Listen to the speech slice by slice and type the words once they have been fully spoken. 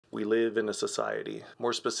We live in a society.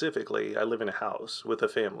 More specifically, I live in a house with a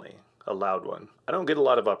family, a loud one. I don't get a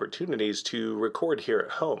lot of opportunities to record here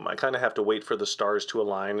at home. I kind of have to wait for the stars to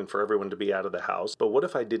align and for everyone to be out of the house. But what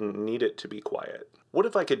if I didn't need it to be quiet? What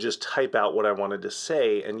if I could just type out what I wanted to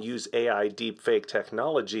say and use AI deepfake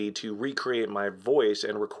technology to recreate my voice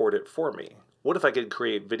and record it for me? What if I could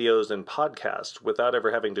create videos and podcasts without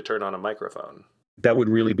ever having to turn on a microphone? That would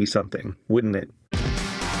really be something, wouldn't it?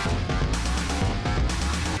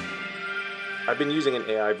 I've been using an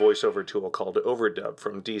AI voiceover tool called Overdub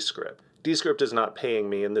from Descript. Descript is not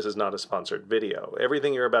paying me, and this is not a sponsored video.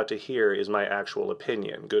 Everything you're about to hear is my actual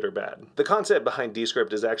opinion, good or bad. The concept behind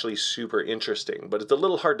Descript is actually super interesting, but it's a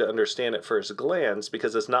little hard to understand at first glance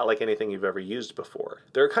because it's not like anything you've ever used before.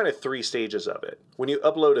 There are kind of three stages of it. When you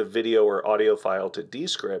upload a video or audio file to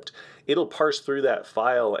Descript, it'll parse through that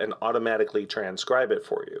file and automatically transcribe it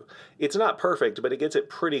for you. It's not perfect, but it gets it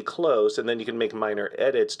pretty close, and then you can make minor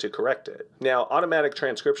edits to correct it. Now, automatic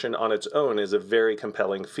transcription on its own is a very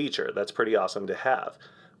compelling feature. That's pretty awesome to have.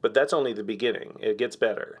 But that's only the beginning. It gets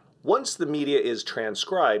better. Once the media is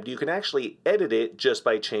transcribed, you can actually edit it just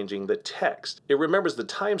by changing the text. It remembers the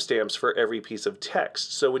timestamps for every piece of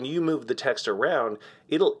text, so when you move the text around,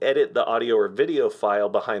 it'll edit the audio or video file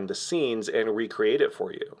behind the scenes and recreate it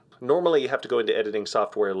for you. Normally, you have to go into editing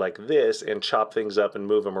software like this and chop things up and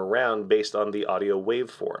move them around based on the audio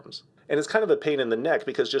waveforms. And it's kind of a pain in the neck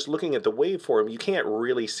because just looking at the waveform, you can't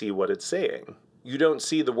really see what it's saying. You don't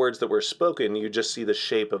see the words that were spoken, you just see the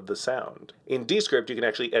shape of the sound. In Descript, you can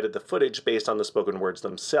actually edit the footage based on the spoken words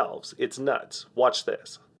themselves. It's nuts. Watch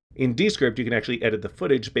this. In Descript, you can actually edit the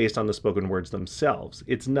footage based on the spoken words themselves.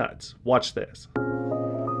 It's nuts. Watch this.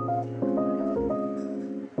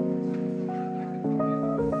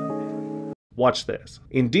 Watch this.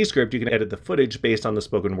 In Descript, you can edit the footage based on the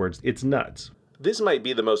spoken words. It's nuts. This might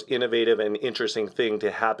be the most innovative and interesting thing to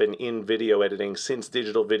happen in video editing since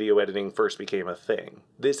digital video editing first became a thing.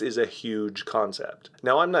 This is a huge concept.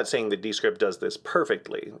 Now, I'm not saying that Descript does this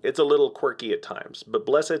perfectly. It's a little quirky at times, but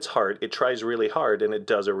bless its heart, it tries really hard and it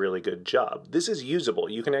does a really good job. This is usable.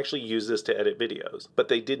 You can actually use this to edit videos, but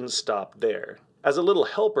they didn't stop there. As a little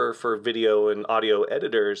helper for video and audio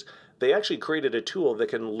editors, they actually created a tool that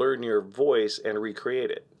can learn your voice and recreate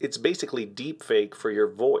it. It's basically deepfake for your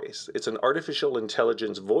voice. It's an artificial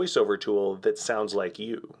intelligence voiceover tool that sounds like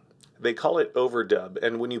you. They call it Overdub,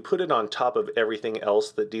 and when you put it on top of everything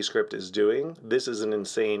else that Descript is doing, this is an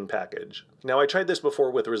insane package. Now, I tried this before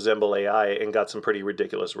with Resemble AI and got some pretty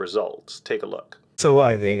ridiculous results. Take a look. So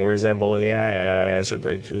I think Resemble AI is a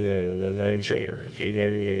bit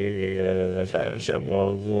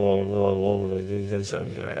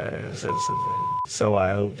so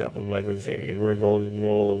I hope that everything we're going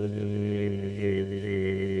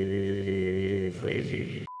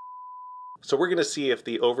So we're going to see if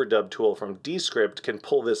the Overdub tool from Descript can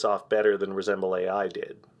pull this off better than Resemble AI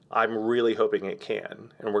did. I'm really hoping it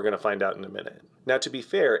can, and we're going to find out in a minute. Now, to be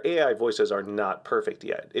fair, AI voices are not perfect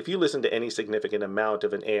yet. If you listen to any significant amount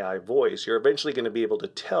of an AI voice, you're eventually going to be able to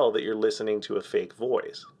tell that you're listening to a fake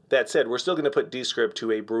voice. That said, we're still going to put Descript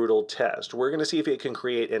to a brutal test. We're going to see if it can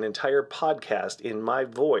create an entire podcast in my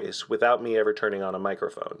voice without me ever turning on a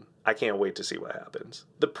microphone. I can't wait to see what happens.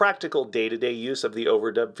 The practical day-to-day use of the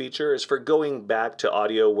Overdub feature is for going back to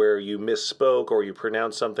audio where you misspoke or you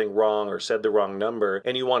pronounced something wrong or said the wrong number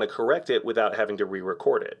and you want to correct it without having to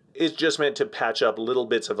re-record it. It's just meant to patch up little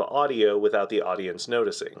bits of audio without the audience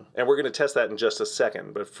noticing. And we're going to test that in just a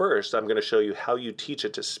second, but first I'm going to show you how you teach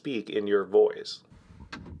it to speak in your voice.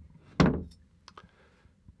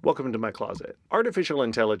 Welcome to my closet. Artificial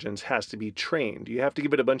intelligence has to be trained. You have to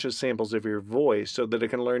give it a bunch of samples of your voice so that it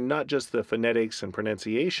can learn not just the phonetics and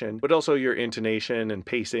pronunciation, but also your intonation and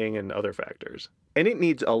pacing and other factors. And it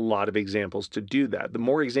needs a lot of examples to do that. The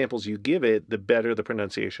more examples you give it, the better the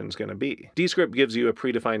pronunciation is going to be. Descript gives you a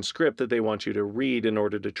predefined script that they want you to read in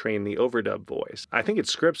order to train the Overdub voice. I think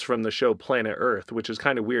it's scripts from the show Planet Earth, which is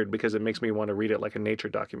kind of weird because it makes me want to read it like a nature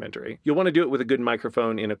documentary. You'll want to do it with a good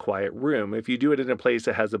microphone in a quiet room. If you do it in a place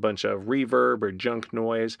that has a bunch of reverb or junk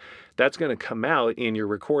noise, that's going to come out in your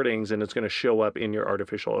recordings and it's going to show up in your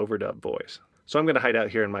artificial Overdub voice. So I'm going to hide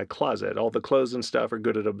out here in my closet. All the clothes and stuff are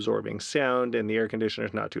good at absorbing sound and the air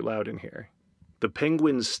conditioner's not too loud in here. The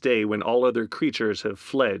penguins stay when all other creatures have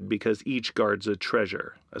fled because each guards a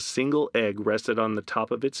treasure. A single egg rested on the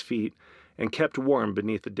top of its feet and kept warm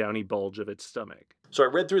beneath the downy bulge of its stomach. So I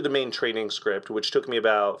read through the main training script, which took me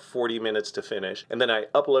about 40 minutes to finish, and then I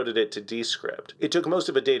uploaded it to Descript. It took most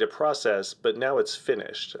of a day to process, but now it's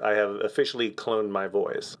finished. I have officially cloned my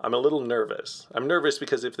voice. I'm a little nervous. I'm nervous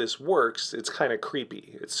because if this works, it's kind of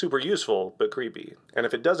creepy. It's super useful, but creepy. And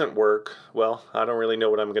if it doesn't work, well, I don't really know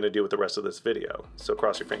what I'm going to do with the rest of this video, so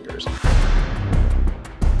cross your fingers.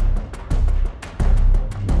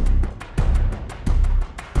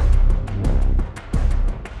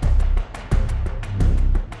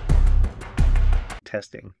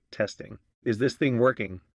 Testing, testing. Is this thing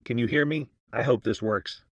working? Can you hear me? I hope this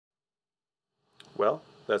works. Well,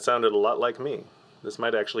 that sounded a lot like me. This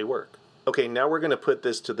might actually work. Okay, now we're going to put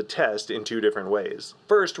this to the test in two different ways.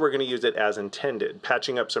 First, we're going to use it as intended,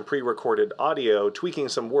 patching up some pre-recorded audio, tweaking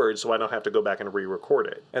some words so I don't have to go back and re-record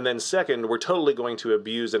it. And then second, we're totally going to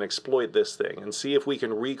abuse and exploit this thing and see if we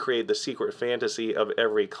can recreate the secret fantasy of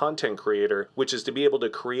every content creator, which is to be able to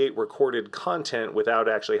create recorded content without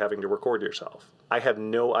actually having to record yourself. I have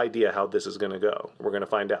no idea how this is going to go. We're going to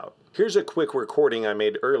find out. Here's a quick recording I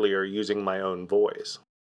made earlier using my own voice.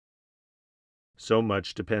 So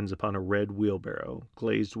much depends upon a red wheelbarrow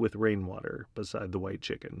glazed with rainwater beside the white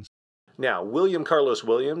chickens. Now, William Carlos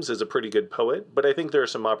Williams is a pretty good poet, but I think there are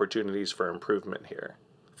some opportunities for improvement here.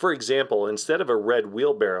 For example, instead of a red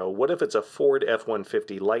wheelbarrow, what if it's a Ford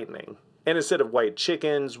F-150 Lightning? And instead of white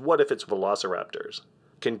chickens, what if it's velociraptors?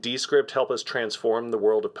 Can Descript help us transform the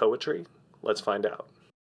world of poetry? Let's find out.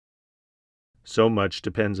 So much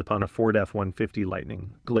depends upon a Ford F-150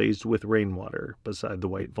 Lightning glazed with rainwater beside the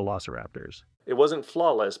white velociraptors. It wasn't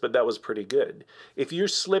flawless, but that was pretty good. If you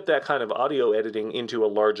slip that kind of audio editing into a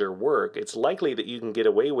larger work, it's likely that you can get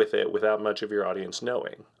away with it without much of your audience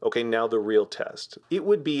knowing. Okay, now the real test. It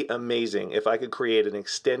would be amazing if I could create an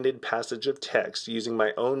extended passage of text using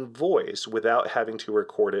my own voice without having to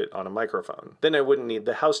record it on a microphone. Then I wouldn't need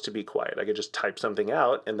the house to be quiet. I could just type something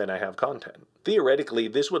out and then I have content. Theoretically,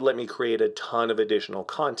 this would let me create a ton of additional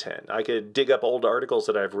content. I could dig up old articles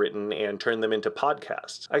that I've written and turn them into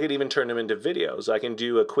podcasts. I could even turn them into videos. I can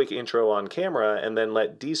do a quick intro on camera and then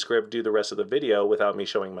let Descript do the rest of the video without me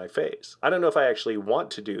showing my face. I don't know if I actually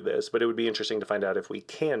want to do this, but it would be interesting to find out if we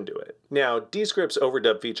can do it. Now, Descript's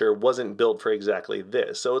overdub feature wasn't built for exactly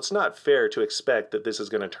this, so it's not fair to expect that this is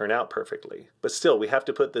going to turn out perfectly. But still, we have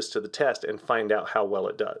to put this to the test and find out how well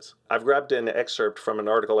it does. I've grabbed an excerpt from an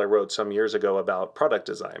article I wrote some years ago about product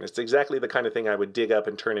design. It's exactly the kind of thing I would dig up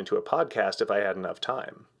and turn into a podcast if I had enough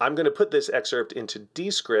time. I'm going to put this excerpt into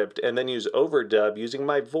Descript and then use overdub using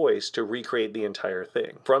my voice to recreate the entire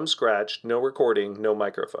thing. From scratch, no recording, no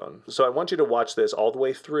microphone. So I want you to watch this all the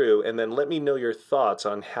way through and then let me know your thoughts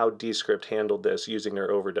on how Descript handled this using their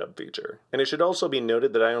overdub feature. And it should also be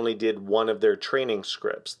noted that I only did one of their training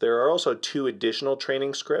scripts. There are also 2 additional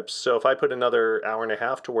training scripts, so if I put another hour and a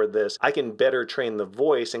half toward this, I can better train the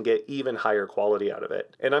voice and get even higher quality out of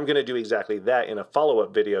it. And I'm going to do exactly that in a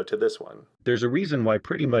follow-up video to this one. There's a reason why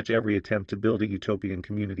pretty much every attempt to build a utopian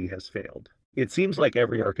community has failed. It seems like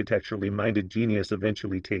every architecturally minded genius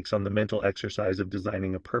eventually takes on the mental exercise of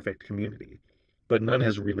designing a perfect community, but none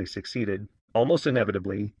has really succeeded. Almost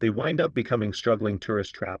inevitably, they wind up becoming struggling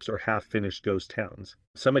tourist traps or half-finished ghost towns.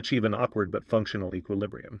 Some achieve an awkward but functional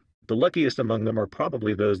equilibrium. The luckiest among them are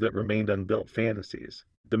probably those that remained unbuilt fantasies.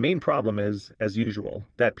 The main problem is, as usual,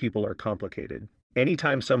 that people are complicated.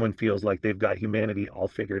 Anytime someone feels like they've got humanity all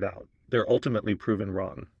figured out, they're ultimately proven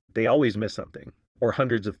wrong. They always miss something, or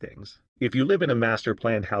hundreds of things. If you live in a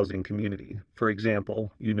master-planned housing community, for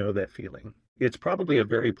example, you know that feeling. It's probably a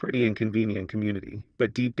very pretty and convenient community,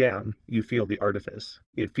 but deep down, you feel the artifice.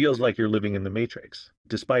 It feels like you're living in the Matrix,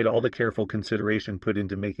 despite all the careful consideration put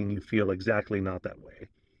into making you feel exactly not that way.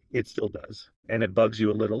 It still does, and it bugs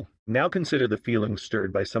you a little. Now consider the feelings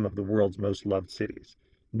stirred by some of the world's most loved cities.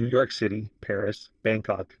 New York City, Paris,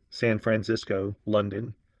 Bangkok, San Francisco,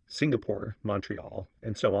 London, Singapore, Montreal,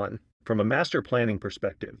 and so on. From a master planning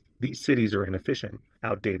perspective, these cities are inefficient,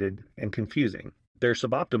 outdated, and confusing. They're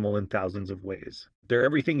suboptimal in thousands of ways. They're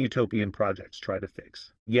everything utopian projects try to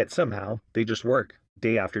fix. Yet somehow, they just work.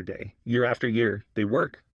 Day after day, year after year, they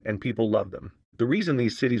work, and people love them. The reason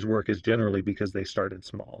these cities work is generally because they started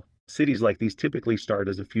small. Cities like these typically start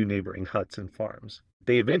as a few neighboring huts and farms.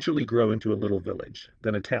 They eventually grow into a little village,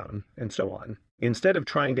 then a town, and so on. Instead of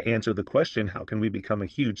trying to answer the question, how can we become a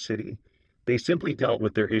huge city, they simply dealt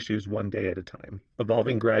with their issues one day at a time,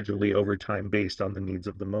 evolving gradually over time based on the needs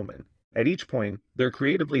of the moment. At each point, they're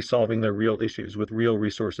creatively solving their real issues with real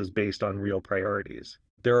resources based on real priorities.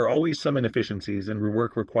 There are always some inefficiencies and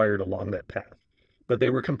rework required along that path, but they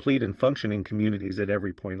were complete and functioning communities at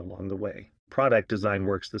every point along the way. Product design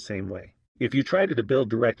works the same way. If you try to build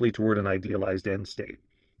directly toward an idealized end state,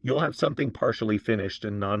 You'll have something partially finished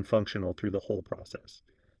and non-functional through the whole process.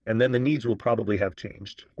 And then the needs will probably have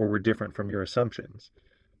changed, or were different from your assumptions,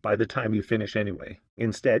 by the time you finish anyway.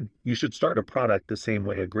 Instead, you should start a product the same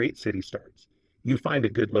way a great city starts. You find a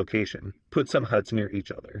good location, put some huts near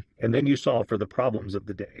each other, and then you solve for the problems of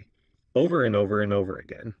the day, over and over and over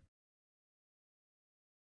again.